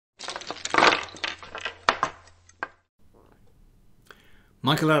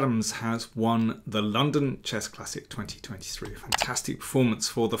Michael Adams has won the London Chess Classic 2023. A fantastic performance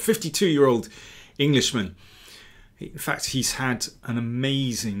for the 52-year-old Englishman. In fact, he's had an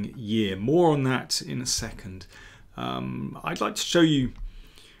amazing year. More on that in a second. I'd like to show you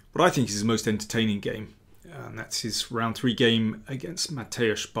what I think is his most entertaining game. And that's his round 3 game against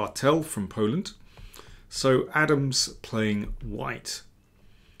Mateusz Bartel from Poland. So Adams playing white.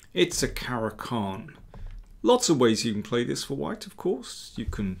 It's a Caro-Kann. Lots of ways you can play this for white, of course. You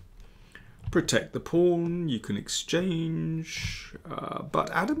can protect the pawn, you can exchange.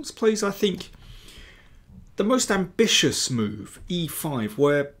 But Adams plays, I think, the most ambitious move, e5,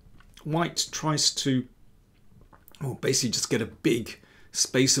 where white tries to basically just get a big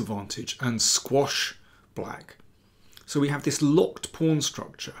space advantage and squash black. So we have this locked pawn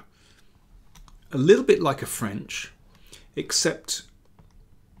structure, a little bit like a French, except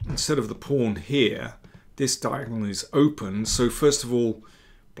instead of the pawn here, this diagonal is open. So first of all,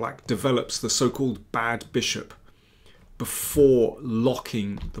 black develops the so-called bad bishop before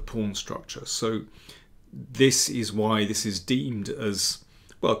locking the pawn structure. So this is why this is deemed as,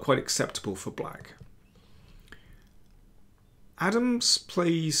 well, quite acceptable for black. Adams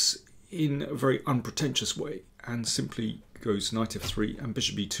plays in a very unpretentious way and simply goes knight f3 and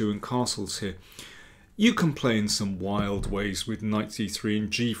bishop e2 and castles here. You can play in some wild ways with knight c3 and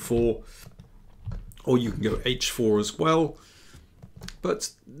g4, or you can go h4 as well,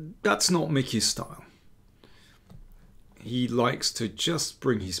 but that's not Mickey's style. He likes to just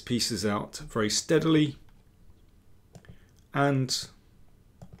bring his pieces out very steadily and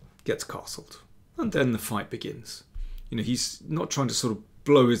gets castled. And then the fight begins. You know, he's not trying to sort of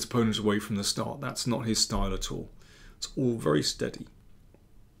blow his opponent away from the start. That's not his style at all. It's all very steady.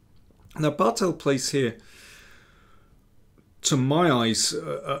 Now Bartel plays here, to my eyes,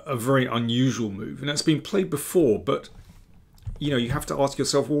 a very unusual move. And it's been played before, but you know, you have to ask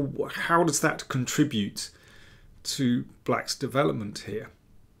yourself, well, how does that contribute to black's development here?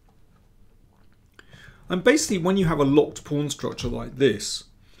 And basically, when you have a locked pawn structure like this,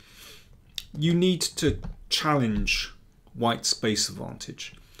 you need to challenge white's space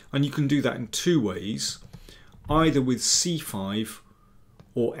advantage. And you can do that in two ways, either with c5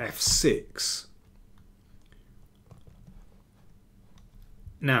 or f6.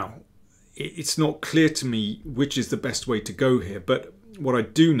 Now, it's not clear to me which is the best way to go here, but what I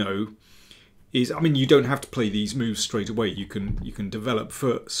do know is, I mean, you don't have to play these moves straight away. You can develop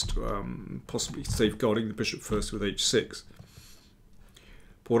first, possibly safeguarding the bishop first with h6.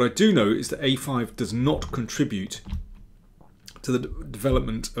 But what I do know is that a5 does not contribute to the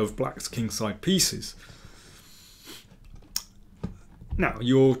development of black's kingside pieces. Now,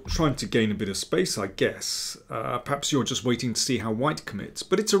 you're trying to gain a bit of space, I guess. Perhaps you're just waiting to see how white commits,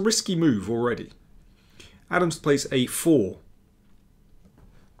 but it's a risky move already. Adams plays a4.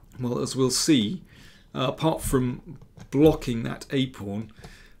 Well, as we'll see, apart from blocking that a-pawn,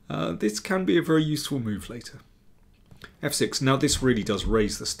 this can be a very useful move later. f6. Now, this really does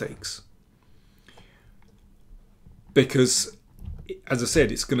raise the stakes, because, as I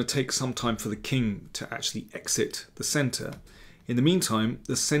said, it's going to take some time for the king to actually exit the centre. In the meantime,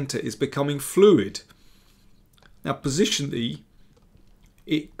 the centre is becoming fluid. Now, positionally,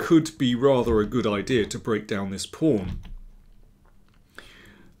 it could be rather a good idea to break down this pawn.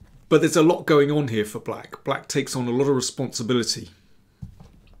 But there's a lot going on here for black. Black takes on a lot of responsibility.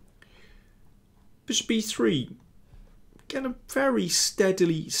 Bishop e3. Again, a very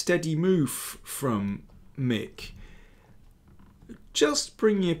steady move from Mick. Just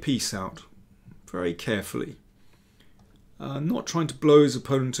bring your piece out very carefully. Not trying to blow his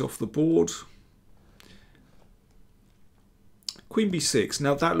opponent off the board. Queen b6.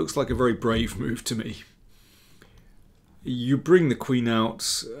 Now that looks like a very brave move to me. You bring the queen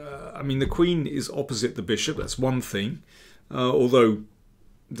out. I mean, the queen is opposite the bishop. That's one thing. Although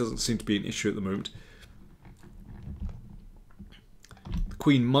it doesn't seem to be an issue at the moment. The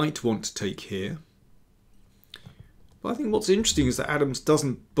queen might want to take here. But I think what's interesting is that Adams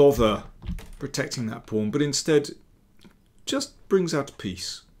doesn't bother protecting that pawn, but instead just brings out a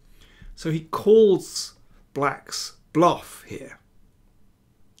piece. So he calls black's bluff here.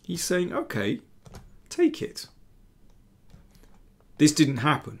 He's saying, okay, take it. This didn't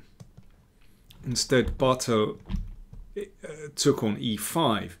happen. Instead, Bartel took on e5.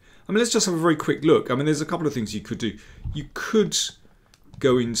 I mean, let's just have a very quick look. I mean, there's a couple of things you could do. You could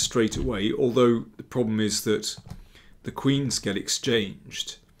go in straight away, although the problem is that the queens get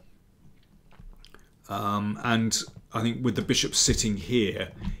exchanged. And I think with the bishop sitting here,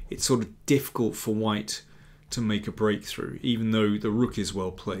 it's sort of difficult for white to make a breakthrough, even though the rook is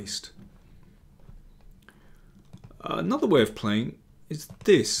well placed. Another way of playing is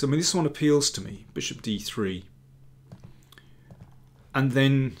this. I mean, this one appeals to me. Bishop d3. And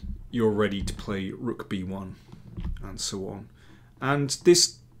then you're ready to play rook b1 and so on. And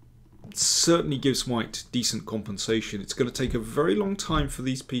this certainly gives white decent compensation. It's going to take a very long time for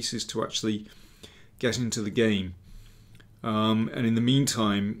these pieces to actually get into the game. And in the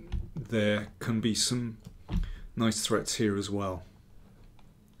meantime, there can be some nice threats here as well.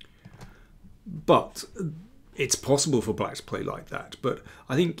 But it's possible for black to play like that. But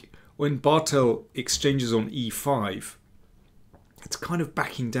I think when Bartel exchanges on e5, it's kind of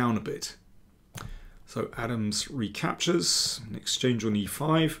backing down a bit. So Adams recaptures, an exchange on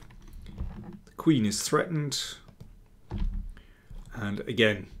e5. The queen is threatened. And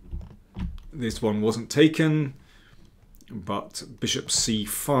again, this one wasn't taken, but bishop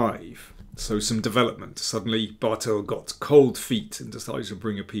c5. So some development. Suddenly Bartel got cold feet and decided to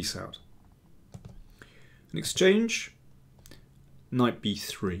bring a piece out. An exchange, knight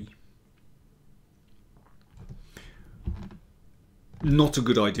b3. Not a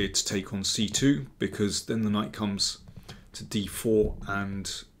good idea to take on c2, because then the knight comes to d4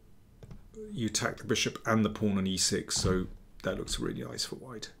 and you attack the bishop and the pawn on e6, so that looks really nice for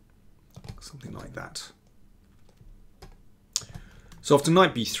white. Something like that. So after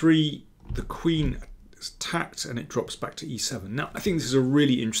knight b3, the queen is attacked and it drops back to e7. Now I think this is a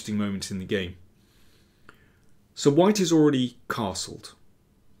really interesting moment in the game. So white is already castled.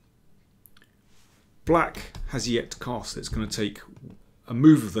 Black has yet to castle. It's going to take a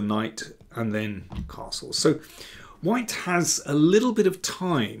move of the knight and then castle. So white has a little bit of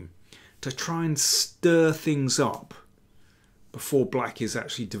time to try and stir things up before black is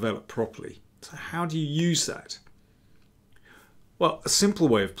actually developed properly. So how do you use that? Well, a simple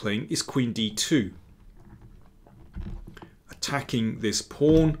way of playing is queen d2. Attacking this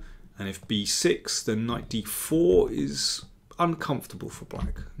pawn, and if b6, then knight d4 is uncomfortable for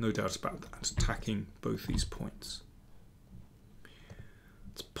black, no doubt about that, attacking both these points.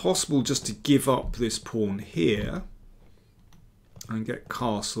 It's possible just to give up this pawn here and get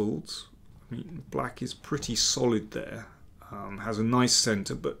castled. I mean, black is pretty solid there, has a nice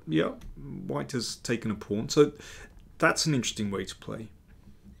centre, but yeah, white has taken a pawn, so that's an interesting way to play.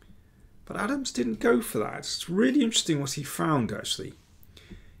 But Adams didn't go for that. It's really interesting what he found, actually.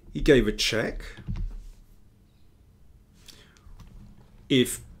 He gave a check.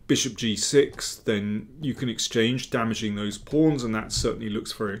 If bishop g6, then you can exchange, damaging those pawns, and that certainly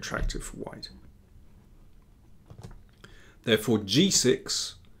looks very attractive for white. Therefore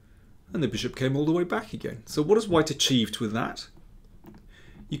g6, and the bishop came all the way back again. So what has white achieved with that?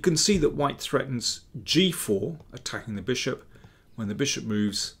 You can see that white threatens g4, attacking the bishop. When the bishop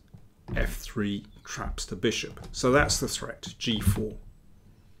moves, f3 traps the bishop. So that's the threat, g4.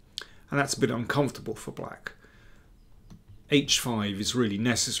 And that's a bit uncomfortable for black. h5 is really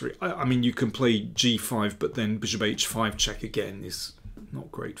necessary. I mean, you can play g5, but then bishop h5 check again is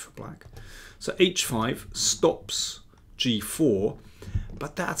not great for black. So h5 stops g4,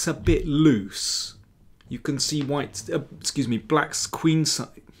 but that's a bit loose. You can see white, black's queen side,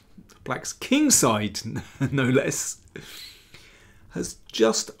 black's king side, no less, has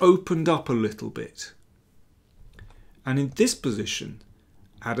just opened up a little bit. And in this position,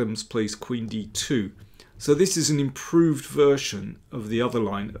 Adams plays queen d2. So this is an improved version of the other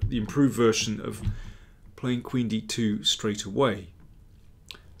line, the improved version of playing queen d2 straight away.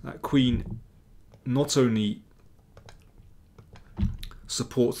 That queen not only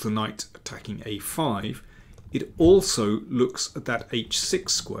supports the knight attacking a5, it also looks at that h6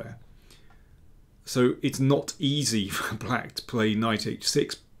 square. So it's not easy for black to play knight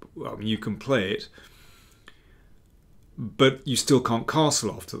h6. Well, I mean, you can play it, but you still can't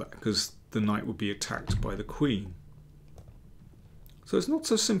castle after that because the knight would be attacked by the queen. So it's not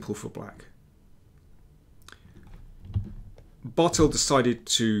so simple for black. Bartel decided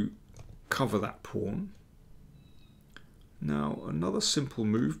to cover that pawn. Now another simple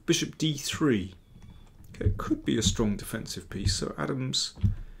move, bishop d3. Okay, it could be a strong defensive piece, so Adams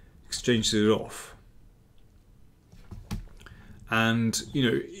exchanged it off. And,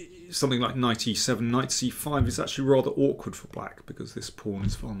 you know, something like knight e7, knight c5 is actually rather awkward for black because this pawn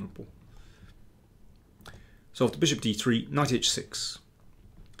is vulnerable. So after bishop d3, knight h6.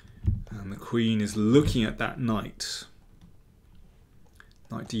 And the queen is looking at that knight.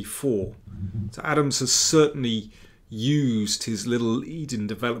 Knight d4. So Adams has certainly used his little lead in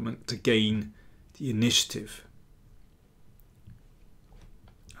development to gain the initiative.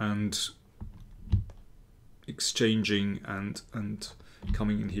 And exchanging and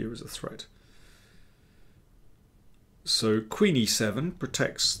coming in here as a threat. So queen e7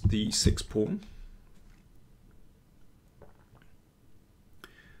 protects the 6 pawn.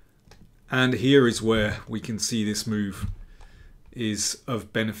 And here is where we can see this move is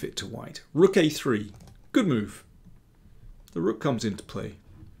of benefit to white. Rook a3, good move. The rook comes into play.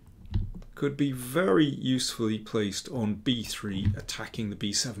 Could be very usefully placed on b3, attacking the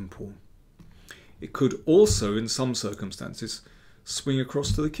b7 pawn. It could also, in some circumstances, swing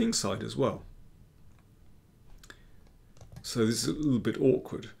across to the king side as well. So this is a little bit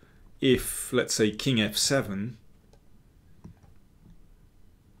awkward. If, let's say, king f7,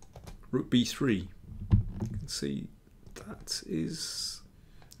 rook b3, you can see that is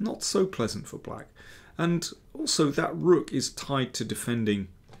not so pleasant for black. And also that rook is tied to defending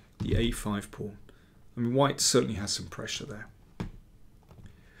the a5 pawn. I mean, white certainly has some pressure there.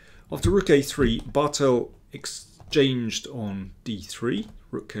 After rook a3, Bartel exchanged on d3,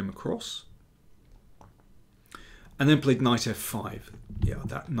 rook came across, and then played knight f5. Yeah,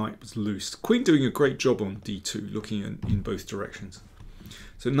 that knight was loose. Queen doing a great job on d2, looking in both directions.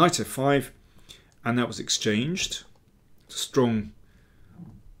 So knight f5, and that was exchanged. Strong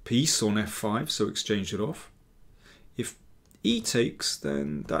piece on f5, so exchange it off. If e takes,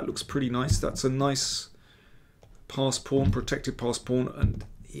 then that looks pretty nice. That's a nice pass pawn, protected pass pawn, and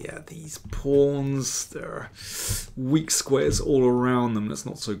yeah, these pawns, there are weak squares all around them. That's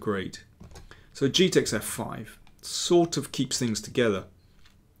not so great. So g takes f5 sort of keeps things together.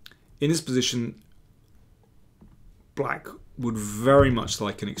 In this position, black would very much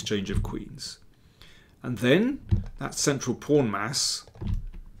like an exchange of queens. And then that central pawn mass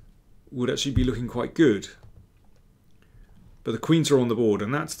would actually be looking quite good. But the queens are on the board,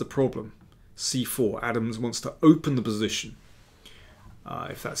 and that's the problem. c4, Adams wants to open the position.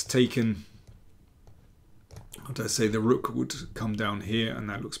 If that's taken, how do I say, the rook would come down here, and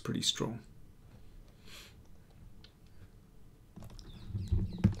that looks pretty strong.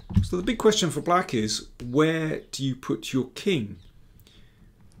 So the big question for black is, where do you put your king?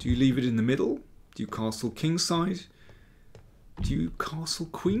 Do you leave it in the middle? Do you castle kingside? Do you castle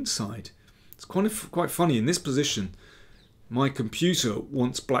queenside? It's quite funny. In this position, my computer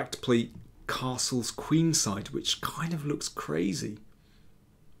wants black to play castles queenside, which kind of looks crazy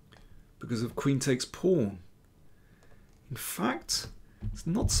because of queen takes pawn. In fact, it's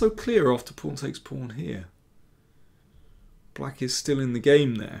not so clear after pawn takes pawn here. Black is still in the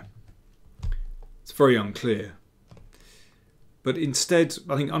game there. It's very unclear. But instead,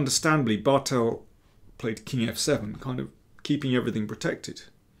 I think understandably, Bartel played king f7, kind of keeping everything protected.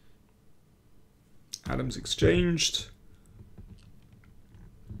 Adams exchanged.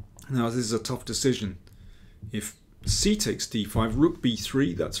 Now this is a tough decision. If c takes d5, rook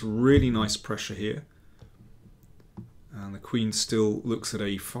b3, that's really nice pressure here. And the queen still looks at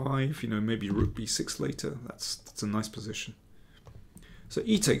a5, you know, maybe rook b6 later. That's a nice position. So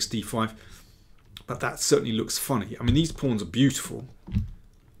e takes d5, but that certainly looks funny. I mean, these pawns are beautiful,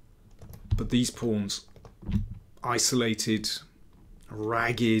 but these pawns isolated,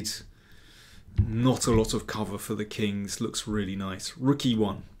 ragged, not a lot of cover for the kings. Looks really nice. Rook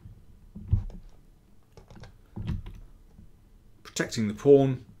e1. Protecting the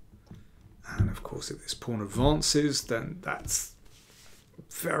pawn. And of course, if this pawn advances, then that's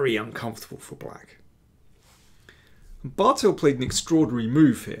very uncomfortable for black. Bartel played an extraordinary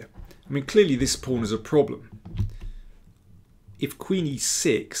move here. I mean, clearly this pawn is a problem. If queen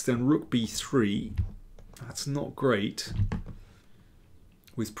e6, then rook b3. That's not great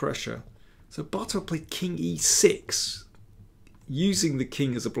with pressure. So Bartel played king e6, using the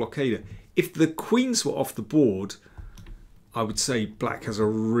king as a blockader. If the queens were off the board, I would say black has a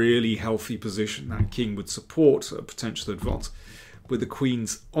really healthy position. That king would support a potential advance. With the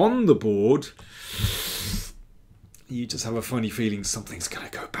queens on the board, you just have a funny feeling something's going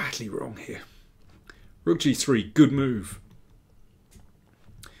to go badly wrong here. Rook g3, good move.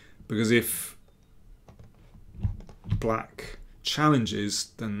 Because if black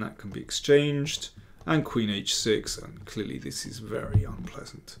challenges, then that can be exchanged. And queen h6, and clearly this is very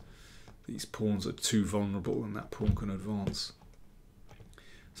unpleasant. These pawns are too vulnerable and that pawn can advance.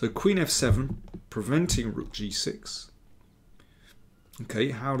 So queen f7, preventing rook g6.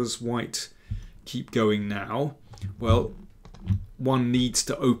 Okay, how does white keep going now? Well, one needs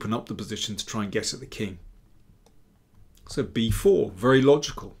to open up the position to try and get at the king. So b4, very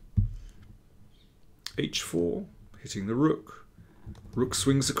logical. h4, hitting the rook. Rook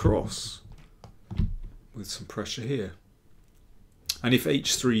swings across with some pressure here. And if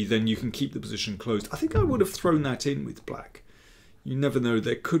h3, then you can keep the position closed. I think I would have thrown that in with black. You never know,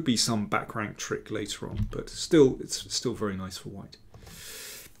 there could be some back rank trick later on, but still, it's still very nice for white.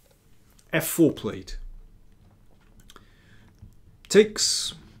 f4 played.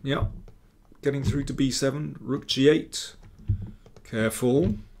 Takes, yeah, getting through to b7, rook g8.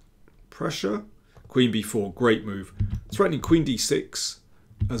 Careful. pressure. Queen b4, great move. Threatening queen d6,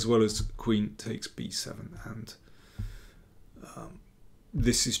 as well as queen takes b7. And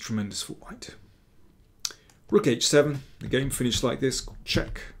this is tremendous for white. Rook h7, the game finished like this,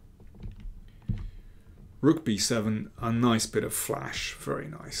 check. Rook b7, a nice bit of flash, very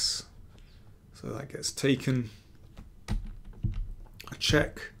nice. So that gets taken. A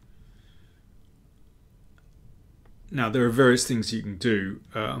check. Now there are various things you can do,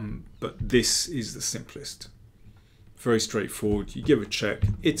 but this is the simplest. Very straightforward. You give a check.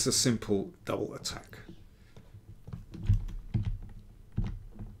 It's a simple double attack.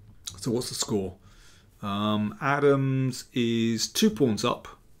 So what's the score? Adams is 2 pawns up.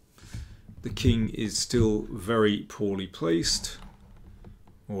 The king is still very poorly placed.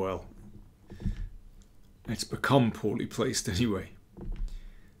 Well, it's become poorly placed anyway.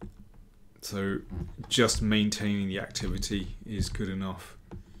 So just maintaining the activity is good enough.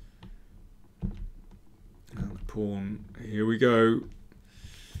 And the pawn, here we go.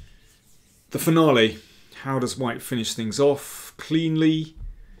 The finale. How does white finish things off? Cleanly.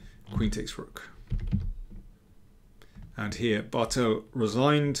 Queen takes rook. And here Bartel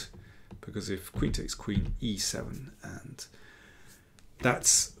resigned, because if queen takes queen, e7, and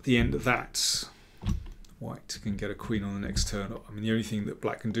that's the end of that. White can get a queen on the next turn. I mean, the only thing that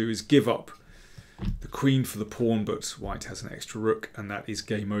black can do is give up the queen for the pawn, but white has an extra rook, and that is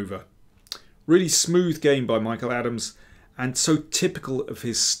game over. Really smooth game by Michael Adams, and so typical of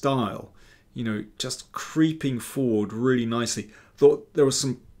his style. You know, just creeping forward really nicely. Thought there were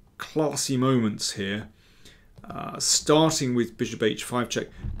some classy moments here. Starting with bishop h5 check.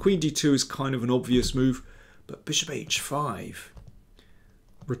 Queen d2 is kind of an obvious move, but bishop h5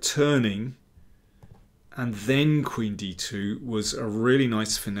 returning and then queen d2 was a really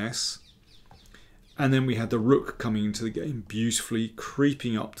nice finesse. And then we had the rook coming into the game beautifully,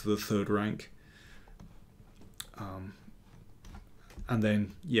 creeping up to the 3rd rank. And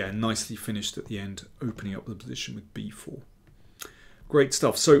then, yeah, nicely finished at the end, opening up the position with b4. Great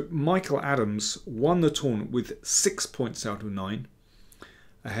stuff. So Michael Adams won the tournament with 6 points out of 9,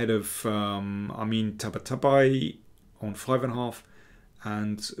 ahead of Amin Tabatabai on 5.5,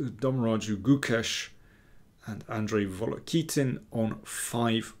 and Domaraju Gukesh and Andrei Volokitin on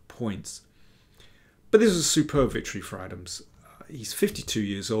 5 points. But this was a superb victory for Adams. He's 52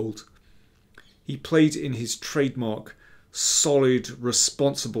 years old. He played in his trademark solid,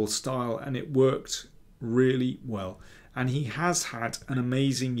 responsible style, and it worked really well. And he has had an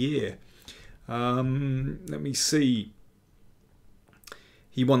amazing year. Let me see.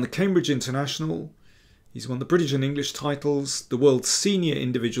 He won the Cambridge International. He's won the British and English titles, the World Senior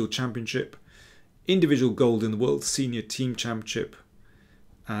Individual Championship, individual gold in the World Senior Team Championship,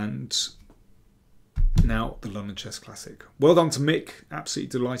 and now the London Chess Classic. Well done to Mick. Absolutely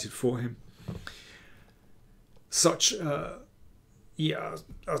delighted for him. Such a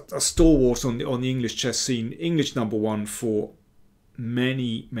stalwart on the English chess scene. English #1 for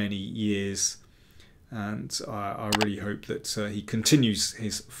many years, and I really hope that he continues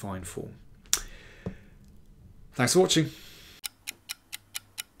his fine form. Thanks for watching.